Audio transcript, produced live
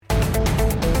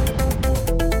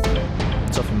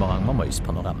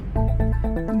Moies-Panorama.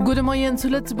 Gute Morgen zu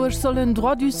Lützeburg sollen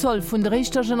droit du sol vun der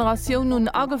rechter Generation nun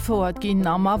angefordert gehen.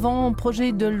 Am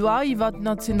Avant-Projet de Loi iwwer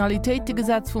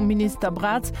Nationalitätsgesetz vom Minister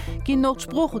Bratz gehen noch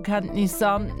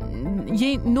Spruchkenntnisse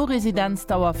je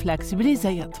No-Residenzdauer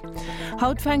flexibilisiert.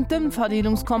 Haut fängt dem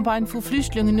Verdelungskampagne vu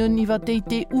Flüchtlingen nun iwwer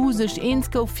DTU sech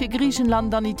eenskouf fir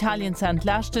Griechenland an Italien zu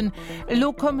entlasten.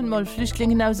 Lo kommen mal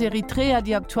Flüchtlingen aus Eritrea,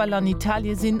 die aktuell an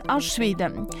Italien sind, aus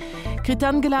Schweden. Krit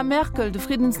Angela Merkel de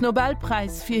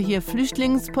Friedensnobelpreis fir hier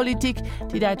Flüchtlingspolitik,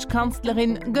 die Deutsche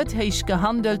Kanzlerin göttheich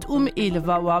gehandelt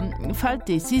Elevauer fällt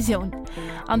Decision.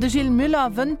 An de Gilles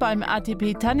Müller wënnt beim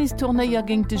ATP-Tennistourneier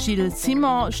gegen de Gilles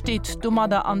Simon steht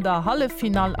dummer an der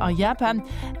Hallefinal a Japan.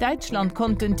 Deutschland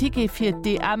konnte ein Ticket für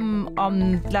DM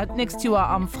laut nächstes Jahr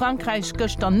am Frankreich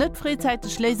gestern nicht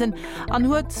frühzeitig lesen, an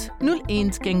huet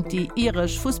 0-1 gegen die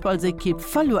irisch Fußballsequipe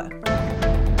verloren.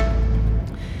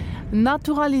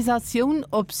 Naturalisation,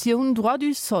 Option, droit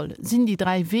du sol sind die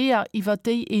drei Weher, iwwer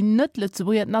déi en net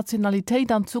Lützeburger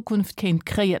Nationalitéit an Zukunft kennt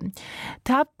kreien.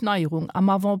 Tabneiung am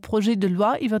Avant-Projet de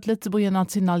Loi iwwer Lützeburger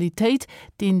Nationalitéit,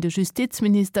 den de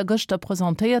Justizminister gëster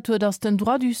präsentéiert huet, dats den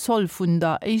droit du sol vun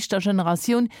der eischter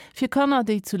Generation fir Kanner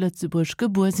déi zu Lützeburg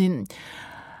geboren sinn.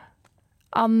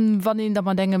 Wann in der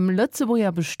man engem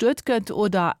Lützeburger bestört gëtt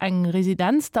oder eng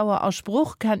Residenzdauer aus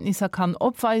Spruchkenntnisse kann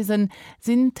opweisen,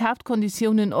 sind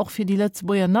Tatkonditionen auch für die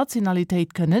Lützeburger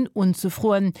Nationalität können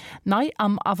unzufroen. Nei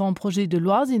am Avant-Projet de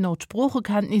Loi sind auch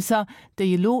Spruchkenntnisse,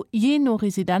 die je no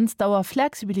Residenzdauer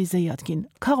flexibilisiert gin.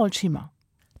 Carol Schimmer.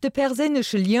 De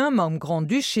persenesche Lien mam Grand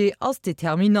Duché als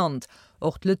determinant.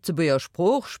 Auch Lützeburger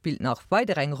Spruch spielt nach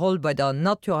weiter eng Rolle bei der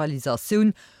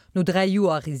Naturalisation. No 3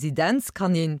 Joer Residenz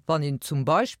kann wann ihn zum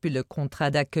Beispiel e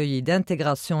Contrat d'accueil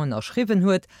d'Integration erschriven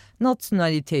huet,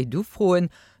 Nationalitéit ufroen,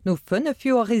 no 5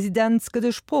 Joer Residenz gët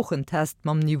de Spruchentest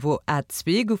mam Niveau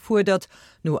A2 gefordert,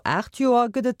 no 8 Joer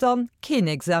gëtt dann kein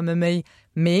Examen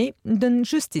méi den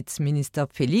Justizminister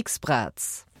Felix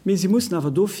Bratz. Me sie mussssen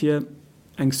awer dofir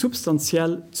eng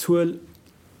substanziell Zuel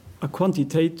a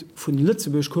Quantitéit vun die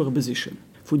Lützeburg Kurre besichen.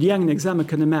 Wo die engen Examen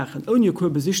kënne machen, ohne Kur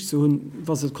besicht zu hunn,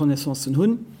 was et Connaissancen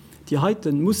hunn. Die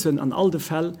Heiten mussssen an all de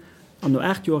Fäll an no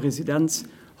 8 Joer Residenz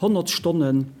 100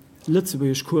 Stunden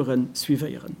Lützeburger Kuren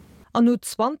suiveieren. An no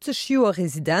 20 Joer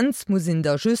Residenz muss in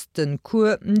der justen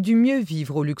Kur du mieux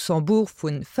vivre au Luxembourg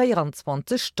vun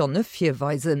 24 Stunden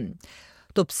firweisen.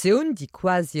 D'Option, die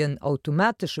quasi een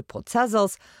automatische Prozess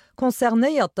ass,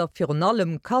 konzernéiert der fir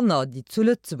allem Kanner, die zu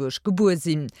Lützeburg geboren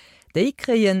sinn. Dei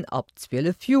kreien ab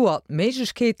 12 Joer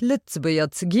Meigkeet Lützeburger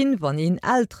ze ginn, wann en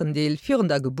älteren Deel virn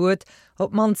der Geburt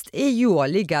op manst Joer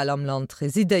legal am Land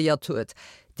residéiert huet.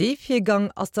 De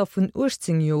Viergang ass der vun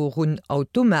 18 Joren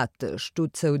automatisch,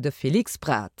 zo de Felix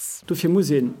Bratz. Dofir muss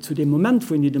zu dem Moment,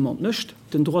 wo die demand nëcht,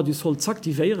 den droit du sol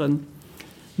aktivieren,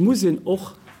 muss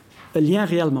och e lien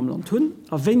real am Land hunn,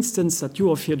 awenstens dat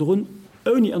Joer fir Drun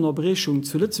oni an Erbrechung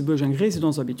zu Lützeburg eng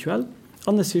Residenz habituell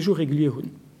an de Sejour regulier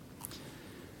hunn.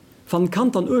 Van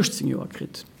Kant an 18 Joer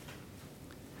krit.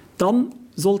 Dann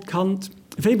sollt Kant,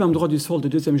 wéi beim droit du sol de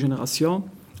deuxième Generation,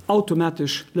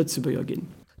 automatisch Lützeburger ginn.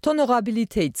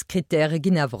 Honorabilitätskriterien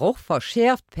ginn awer och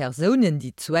verschärft. Personen,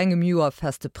 die zu engem Joer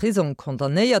feste Prison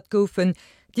kondamnéiert goufen,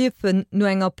 Diefen no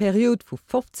enger Periode vu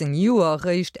 15 Joer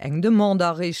reicht eng de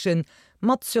Mandarechen,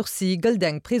 mat Sursis gëlt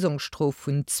eng Prisonstrof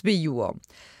vun 2 Joer.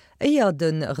 Eier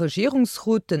den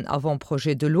Regierungsrat den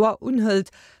Avant-Projet de Loi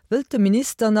unhëlt, will de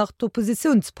Minister nach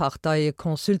d'Oppositionsparteie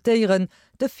konsultéieren,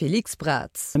 de Felix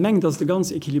Bratz. Mengg dats de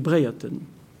ganz équilibrierten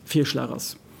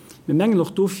Vierschlagers. Wir mengen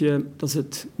noch dofir, dats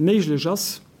et méiglech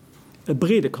ass e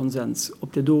brede Konsens,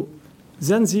 op der do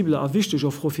sensible a wichtig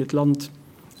auf fir d Land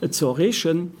zu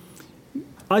errechen,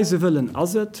 Eise wëllen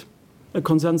aset, e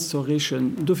Konsens zu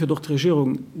errechen, dofir doch die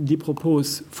Regierung die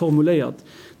Propos formuléiert,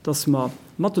 dass ma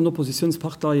mat den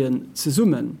Oppositionsparteien ze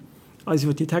summen, als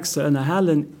wird die Texte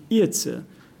ennnerhalen Ize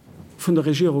vun der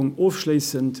Regierung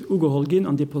aufschließend ugehol gin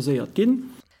an deposéiert gin.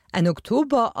 En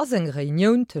Oktober ass eng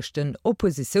Reunion tech den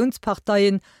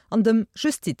Oppositionsparteien an dem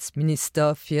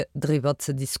Justizminister fir drüber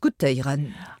ze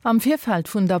diskutieren. Am Vierfeld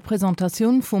vun der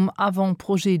Präsentation vum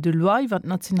Avant-Projet de Loi iwwer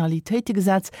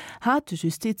Nationalitätsgesetz hat de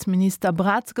Justizminister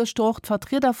Bratz gestocht,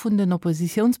 Vertreter vun den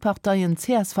Oppositionsparteien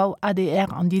CSV,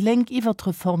 ADR an die Lenk iwwer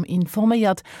Reform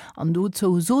informéiert, an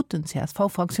dozo so den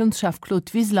CSV-Fraktionschef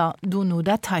Claude Wiesler dono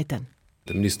Dateiten.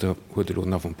 Der Minister huet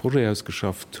nach dem Projekt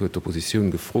ausgeschafft, huet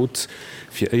d'Opposition gefrot,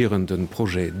 fir eieren den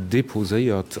Projekt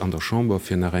deposéiert an der Chamber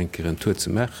fir nach enkeren Tour ze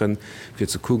mechen, fir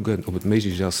zu kucken, ob et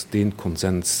méigich ass den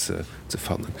Konsens zu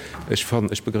fannen.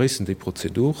 Ich begrüße die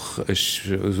Prozedur.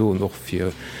 Ich so noch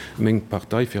für Menge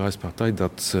Partei, für als Partei,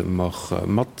 dass wir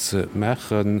matt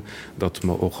machen, dass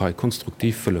wir auch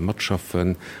konstruktiv matt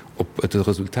schaffen. Ob das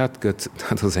Resultat geht,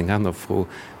 das ist eine andere Frage.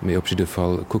 Aber auf jeden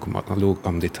Fall gucken wir analog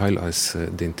am Detail als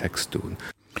den Text tun.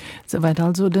 Soweit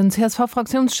also den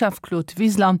CSV-Fraktionschef Claude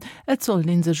Wiesler. Et soll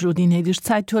den se Jodinedisch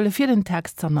Zeittolle fir den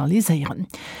Text analyseieren.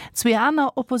 Zwei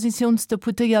aner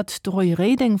Oppositionsdeputiert Droi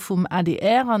Reding vum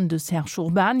ADR an des Herr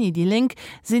Schurbani die Link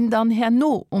sind an Herr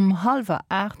No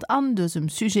 7:30 an dësem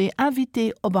Sujet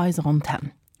invité op eis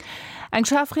Antenne. Eg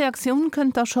Schafreaktion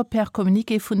kënnt er scho per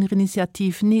Kommuniké vun der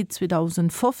Initiativ NE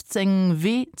 2015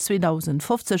 W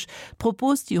 2050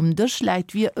 propost Dëch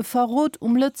leit wie e Verrot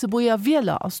Lëtzebuier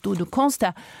Wieler ass du de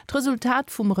Konster. D'Resultat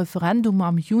vum Referendum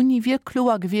am Juni wie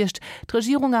kloer gewircht.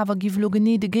 D'Regierung awer giwlo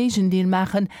gené de Gegendeel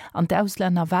machen an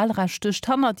d'Ausländer Wahlrechte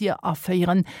Standard Dir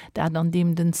aféieren, dat an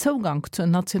dem den Zugang zur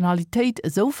Nationalitéit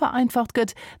so vereinfacht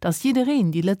gëtt, dats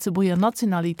jidereen die Lëtzebuier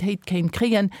Nationalitéit kéim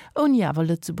kreen on jawer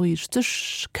Lëtzebuich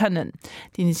zech kënnen.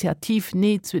 Die Initiativ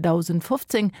NE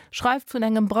 2015 schreibt vun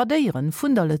engem Bradéieren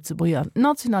vun der Lëtzebuier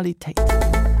Nationalitéit.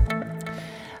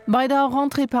 Bei der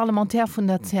Rentrée parlamentär vun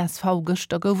der CSV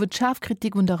gëcht gouf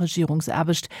Schafkritik und der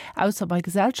Regierungserbecht. Ausser bei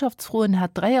Gesellschaftsfroen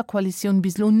hat Dreierkoalition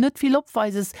bislo net viel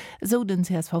opweises, so den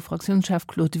CSV-Fraktionschef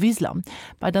Claude Wiesler.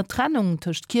 Bei der Trennung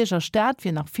tëcht Kircher Staat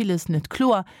wie nach vieles net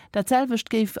klor, datselwecht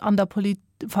géif an der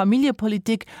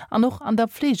Familiepolitik an noch an der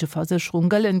Pflegeversicherung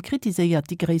gëllen kritiseiert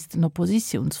die gréissten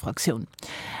Oppositionsfraktion.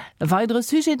 E weitere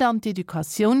Sujet an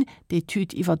d'Education,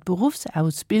 d'Etude iwwer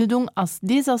Berufsausbildung as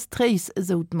desastreis,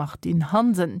 so Martin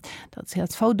Hansen. Der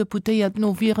CSV deputéiert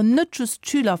no viren nëtches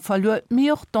Schüler verloor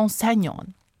mé och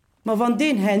d'Enseignant. Ma wann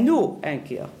den her no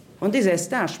enkeer. An dé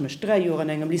Stage mech 3 Joer an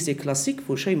engem Lycée Klassik,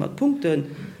 wo schemat Punkten,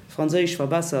 Franzésisch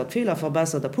verbessert, Fehler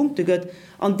verbessert der Punkte gëtt,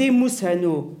 an dem muss her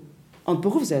no an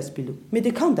Berufsausbildung. Me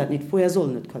de kann dat net, wo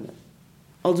soll net kënnen.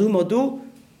 Also immer do,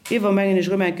 iwwer menggen ich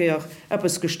Rëmenkeier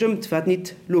Appppes gestimmt, wat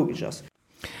net logisch ass.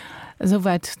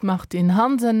 Soweit macht den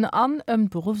Hansen an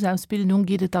Berufsausbildung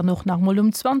geht dann noch nach mal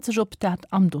 20 op dat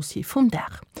am Dossier vum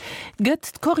Dach.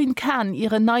 Gëtt Corinne Kahn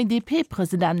ihre neue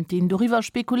DP-Präsidentin darüber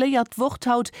spekuliert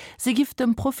Worthaut, sie gift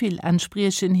dem Profil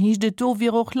ansprechen hiechtet do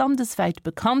wie auch landesweit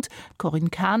bekannt.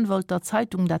 Corinne Kahn wollte der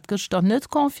Zeitung dat gestern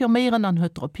net konfirmieren an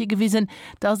Hytropie gewiesen,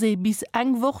 da sie bis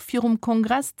eng woch für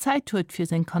Kongress Zeit huet für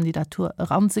sein Kandidatur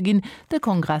ranzugin. Der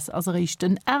Kongress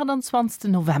den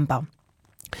 21. November.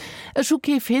 E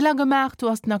Schuke Fehler gemacht, du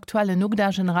hast den aktuellen Ugda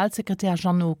Generalsekretär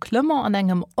Jean-No Klmmer an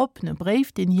engem opne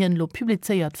Brief, den hien lo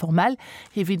publizeiert formell,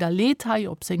 he wieder Letei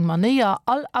op seg Manéier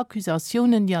all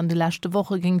Akkusationen, die an de letzte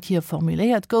Woche ging hier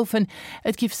formuliert goufen.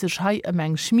 Et gif sech hei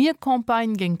eng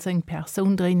Schmierkampagne gegen seg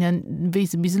Person drinnen, wie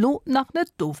se bislo nach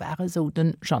net do wäre, so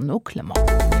den Jean-No Klmmer.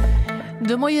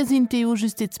 De Moie sind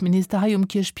EU-Justizminister Hayum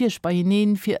Kirschpirsch bei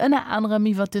Ihnen fir ënne anderem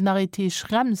iwwer den Arrêté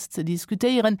Schrems zu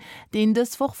diskutieren, den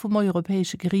des Woch vom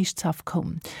Europäische Gerichtshof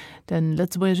kom. Den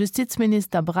Lëtzebuier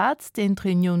Justizminister Bratz, den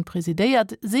Reunion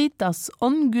präsidéiert, seht, dass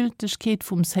Ungültigkeit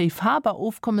vom Safe Harbor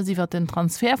aufkomme iwwer den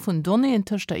Transfer von Données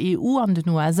tëcht der EU an den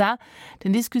USA,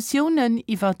 den Diskussionen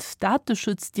iwwer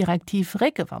Datenschutzdirektiv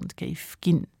regewandt geif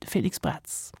ginn. Felix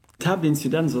Bratz.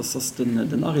 Inzidenz dass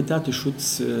den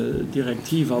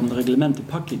Datenschutzdirektiv an Reglemente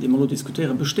Paket, die man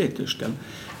diskutieren, bestätigt.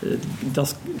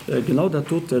 Das genau der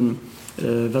Toten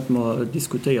wird man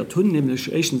diskutiert tun,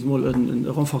 nämlich erstens mal ein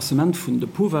Renforcement von der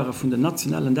Pouvoir von den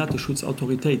nationalen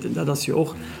Datenschutzautoritäten. Das ist ja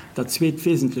auch das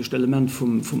zweitwesentlichste Element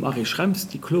vom Ari Schrems,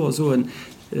 die Klar so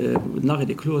nach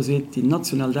die Klar seht, die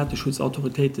nationalen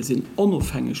Datenschutzautoritäten sind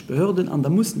unabhängig Behörden, und da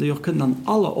mussten die auch können an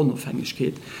aller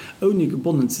Unabhängigkeit ohne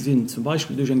gebunden zu sind, zum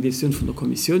Beispiel durch eine Decision von der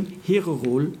Kommission, ihre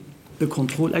Rolle de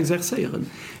Kontrolle exercieren.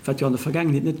 Was ja in der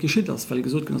Vergangenheit nicht geschieht ist, weil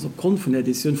gesagt ist, aufgrund von der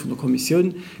Decision von der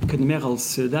Kommission können mehr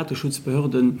als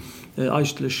Datenschutzbehörden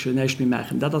eigentlich nicht mehr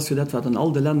machen. Das ist ja das, was in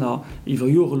all den Ländern über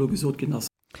Jahre gesagt ist.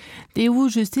 Die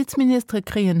EU-Justizminister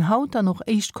kreen haut an noch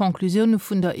echt Konklusionen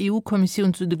vun der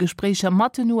EU-Kommission zu de Gesprächer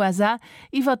mat den USA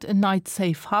iwwer en Night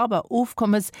Safe Harbor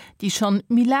aufkommes, die schon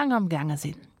mi lang am Gange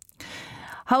sind.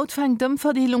 Haut fängt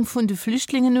Dëmmverdelung vun de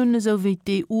Flüchtlingen un, so wie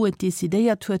die EU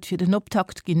desideiert huet fir den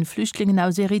Optakt ginn Flüchtlingen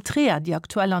aus Eritrea, die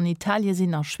aktuell an Italien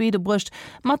sind nach Schwede brucht,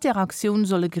 mat der Aktion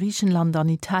solle Griechenland an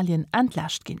Italien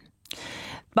entlascht gin.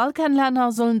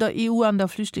 Balkanländer sollen der EU an der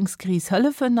Flüchtlingskrise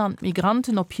helfen an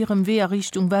Migranten op ihrem Weg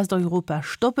Richtung Westeuropa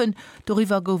stoppen.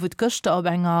 Darüber goufet gëchte op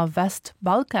enger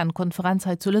West-Balkan-Konferenz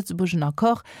zu Lützeburgen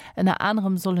Akkor. Unter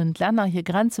anderem sollen Länder hier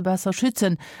Grenze besser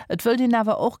schützen. Et will den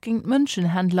aber auch gegen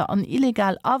Menschenhändler an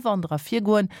illegal Abwanderer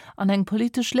firgoen an eng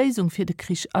politische Lesung für den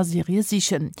Krieg Assyrien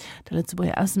sichern. Der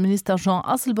Lützeburger Außenminister Jean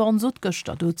Asselborn sot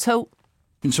gëchte dazu.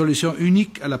 Une solution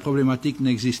unique à la problématique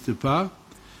n'existe pas.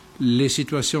 Les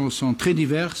situations sont très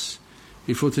diverses.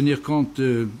 Il faut tenir compte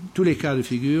de tous les cas de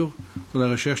figure pour la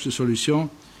recherche de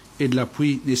solutions et de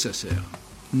l'appui nécessaire.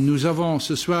 Nous avons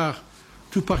ce soir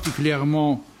tout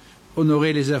particulièrement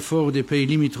honoré les efforts des pays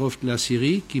limitrophes de la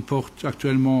Syrie qui portent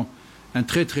actuellement un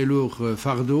très très lourd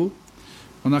fardeau.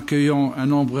 En accueillant un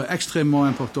nombre extrêmement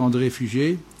important de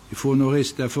réfugiés, il faut honorer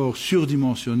cet effort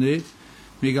surdimensionné,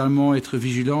 mais également être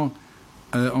vigilant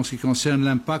en ce qui concerne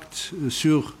l'impact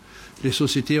sur les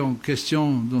sociétés en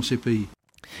question dans ces pays.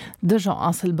 De Jean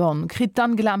Asselborn krit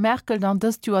Angela Merkel dann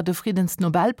dëst Joer de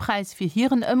Friedensnobelpreis fir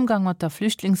hireieren Ëmgang mat der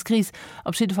Flüchtlingskris.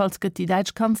 Opschiedefalls gëtt die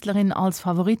Deitschkanzlerin als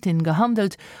Favoritin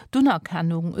gehandelt,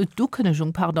 d'Unerkennung et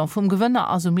Dukennegung vum Gewënner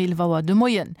Asommeelwauer de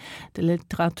Moien. De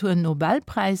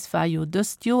Literaturnobelpreis war jo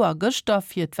dëst Joer Gëster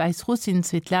fir d'Weisrussin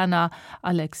Svetlana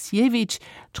Alexievich.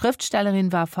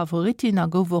 Schriftstellerin war Favoritin a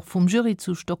gowoch vum Jury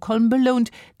zu Stockholm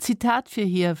belohnt. Zitat fir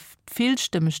hier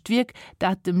vielstimmecht Wirk,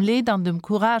 dat dem Leed an dem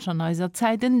Courage an eiser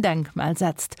Zeit den Denkmal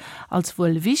setzt. Als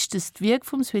wohl wichtigst Wirk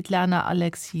vom Svetlana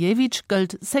Alexievich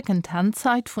gilt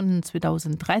Secondhand-Zeit von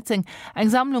 2013, eng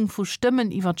Sammlung vu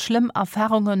Stimmen iwwer schlimm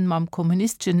Erfahrungen mam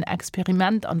kommunistischen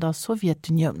Experiment an der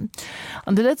Sowjetunion.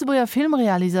 An der Lützeburger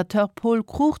Filmrealisateur Paul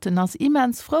Kruchten as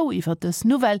immens froh iwwer des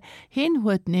Novel hin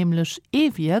huet nämlich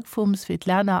Wirk vom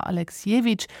Svetlana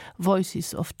Alexievich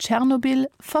Voices of Tschernobyl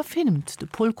verfilmt. De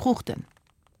Paul Kruchten.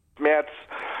 März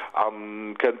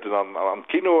könnten an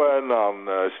Kinoen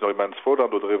ist noch immens fordern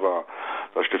darüber,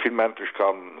 dass ich den Film endlich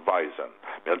kann weisen.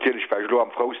 Mir natürlich war ich nur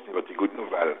am frohsten über die guten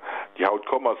Novelle. Die Haut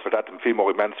kommt, für das im Film auch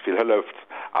immens viel hilft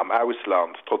am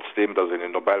Ausland, trotzdem, dass er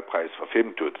den Nobelpreis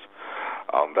verfilmt tut.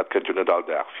 Das könnte nicht all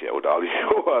der vier oder all die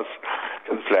Jahres.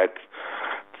 Vielleicht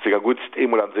sogar gut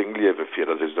einmal an singen Liebe für,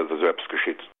 dass es selbst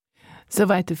geschieht.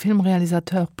 Soweit der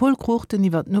Filmrealisateur Paul Kruchten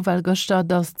iwwer Novel Göster,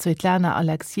 dass Svetlana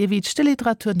Alexievich den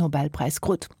Literaturnobelpreis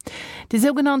krut. Die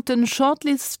sogenannten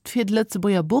Shortlist fir d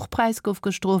Lützeburger Buchpreis gouf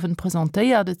gestrofen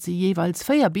präsentéiert, dat sie jeweils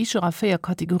 4 Bicher a 4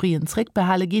 Kategorien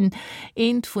zréckbehalle ginn.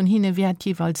 Eent vun hinne werd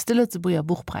jeweils de Lützeburger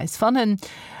Buchpreis fannen.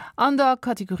 An der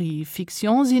Kategorie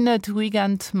Fiktion sinnet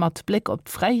Weekend mat Blick op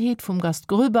d'Freiheet vum Gast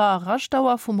Gröber,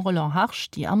 Raschdauer vum Roland Harsch,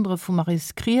 die andere vum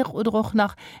Maurice Krier oder auch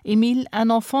nach Emile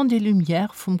un enfant des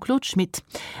Lumières vum Claude Schmidt.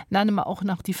 Nennen wir auch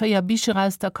nach die 4 Bicher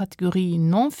aus der Kategorie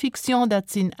Non-Fiction, dat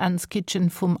sind Anne's Kitchen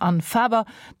vum Anne Faber,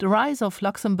 The Rise of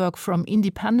Luxembourg from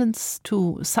Independence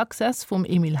to Success vum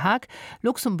Emil Haag,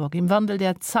 Luxemburg im Wandel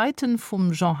der Zeiten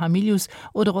vum Jean Hamilius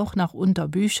oder auch nach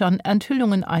Unterbüchern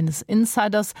Enthüllungen eines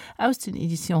Insiders aus den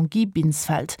Editionen Guy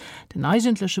Binsfeld. Den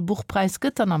eigentliche Buchpreis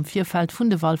gëtt dann am Vierfeld vun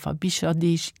de Walfer Bicher,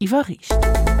 die ich iwwerricht.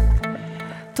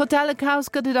 Totale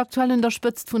Chaos gëtt aktuell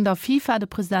unterstützt vun der FIFA. Der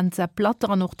Präsident Sepp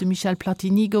Blatter noch de Michel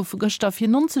Platini gouf Gëster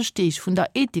 94 Stech vun der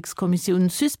Ethikskommission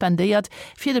suspendéiert.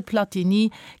 Fir de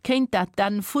Platini kenint dat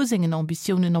dann vorsingen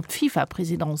Ambitionen op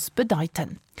FIFA-Präsidentz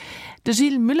bedeiten. De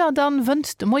Gilles Müller dann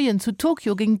wënnt de Moien zu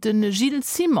Tokio gegen den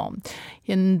Gilles Simon.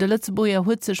 In de Lützeburger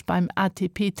huet sech beim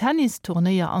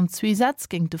ATP-Tennistourneier an 2 Sätz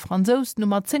gegen de Franzos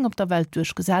Nummer 10 op der Welt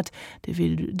durchgesat. De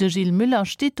Gilles Müller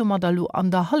steht Madalo an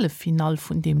der Hallefinal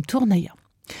vun dem Tourneier.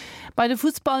 Bei de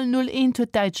Fußball 0-1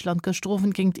 huet Deutschland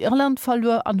gestroffen gegen Irland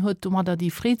verlor an huet Domada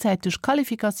die freizeitig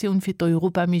Qualifikation fir d'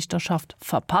 Europameisterschaft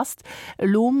verpasst.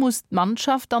 Lo muss d'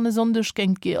 Mannschaft an sondech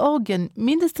gegen Georgien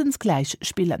mindestens gleich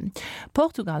spielen.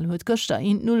 Portugal huet gëster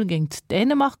 1-0 gegen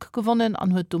Dänemark gewonnen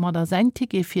an huet Domada sein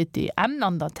Ticket fir DM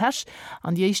an der Tasch.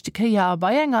 An die echte Keja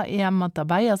bei enger EM mat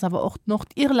dabei as aber auch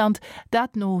Nordirland,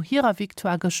 dat no hireer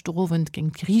Viktoire gestrowen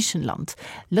gegen Griechenland.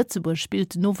 Lützeburg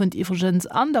spielt nowend Ivergens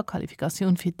an der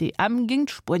Qualifikation fir DM gegen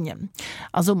Spanien.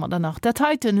 Also man danach der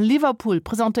Titan Liverpool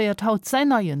präsentiert haut seinen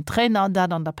neuen Trainer,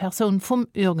 der an der Person vom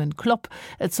Jürgen Klopp.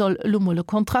 Es soll lummele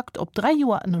Kontrakt op 3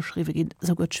 Jahre unterschrieben gehen,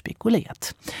 so gut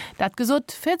spekuliert. Dat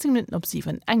gesot 14 Minuten op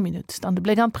 7, 1 Minute. Dann de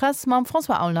Blick an Presse,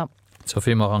 François Aulner.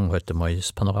 Sophie Morang heute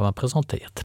Moies-Panorama präsentiert.